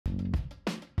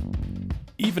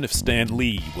Even if Stan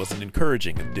Lee wasn't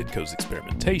encouraging of Ditko's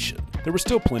experimentation, there were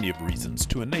still plenty of reasons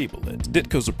to enable it.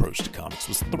 Ditko's approach to comics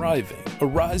was thriving, a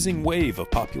rising wave of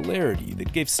popularity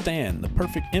that gave Stan the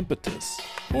perfect impetus,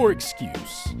 or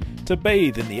excuse, to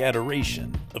bathe in the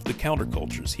adoration of the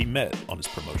countercultures he met on his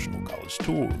promotional college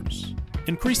tours.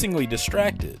 Increasingly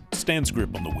distracted, Stan's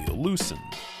grip on the wheel loosened,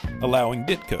 allowing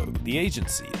Ditko, the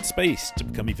agency, and space to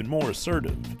become even more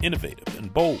assertive, innovative,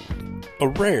 and bold. A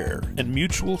rare and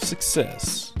mutual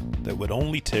success that would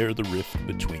only tear the rift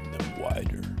between them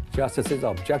wider. Justice is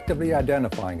objectively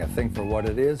identifying a thing for what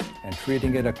it is and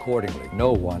treating it accordingly.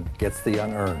 No one gets the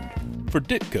unearned. For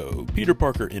Ditko, Peter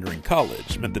Parker entering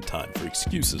college meant the time for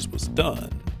excuses was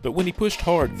done. But when he pushed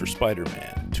hard for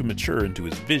Spider-Man to mature into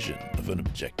his vision of an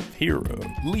objective hero,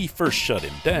 Lee first shut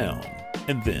him down,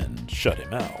 and then shut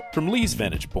him out. From Lee's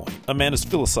vantage point, a man as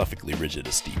philosophically rigid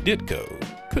as Steve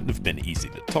Ditko couldn't have been easy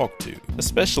to talk to,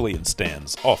 especially in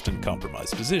Stan's often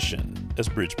compromised position as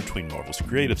bridge between Marvel's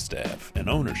creative staff and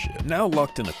ownership. Now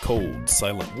locked in a cold,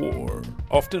 silent war,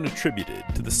 often attributed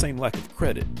to the same lack of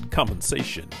credit,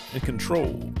 compensation, and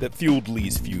control that fueled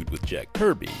Lee's feud with Jack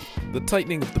Kirby, the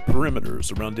tightening of the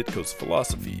perimeters around Ditko's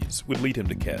philosophies would lead him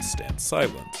to cast Stan's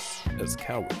silence as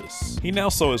cowardice. He now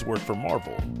saw his work for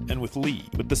Marvel, and with Lee,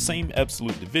 with the same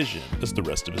absolute division as the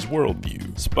rest of his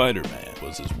worldview. Spider-Man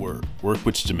was his work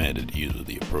which demanded either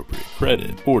the appropriate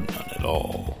credit or none at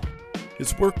all.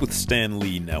 His work with Stan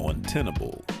Lee now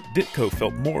untenable, Ditko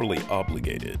felt morally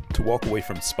obligated to walk away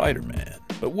from Spider-Man.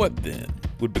 But what then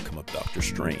would become of Dr.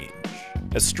 Strange?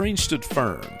 As Strange stood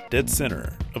firm, dead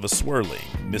center of a swirling,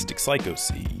 mystic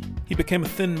psycho-sea, he became a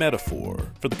thin metaphor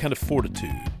for the kind of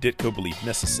fortitude Ditko believed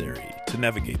necessary to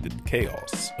navigate the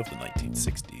chaos of the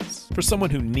 1960s. For someone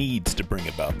who needs to bring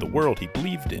about the world he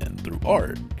believed in through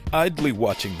art, idly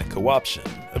watching the co-option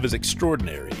of his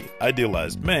extraordinary,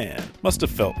 idealized man must have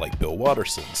felt like Bill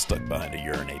Watterson stuck behind a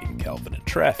urinating Calvin in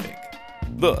traffic.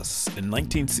 Thus, in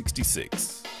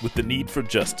 1966, with the need for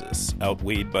justice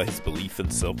outweighed by his belief in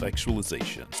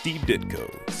self-actualization, Steve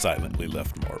Ditko silently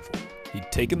left Marvel. He'd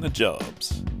taken the jobs,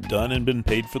 done and been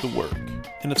paid for the work,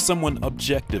 and if someone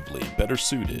objectively better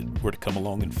suited were to come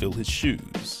along and fill his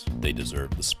shoes, they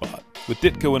deserved the spot. With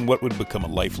Ditko in what would become a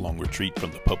lifelong retreat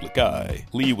from the public eye,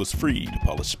 Lee was free to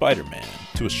polish Spider-Man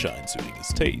to a shine suiting his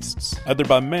tastes. Either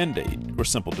by mandate or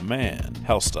simple demand,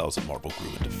 house styles at Marvel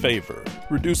grew into favor,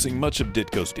 reducing much of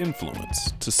Ditko's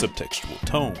influence to subtextual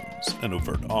tones and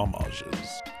overt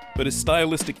homages. But his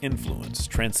stylistic influence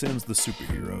transcends the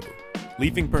superhero,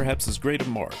 leaving perhaps as great a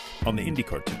mark on the indie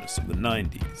cartoonists of the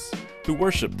 90s, who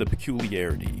worshipped the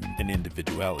peculiarity and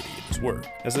individuality in his work.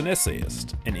 As an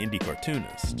essayist and indie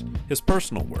cartoonist, his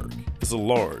personal work is a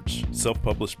large,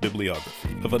 self-published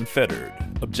bibliography of unfettered,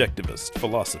 objectivist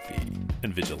philosophy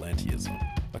and vigilantism,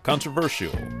 a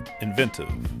controversial, inventive,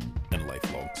 and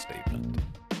lifelong statement.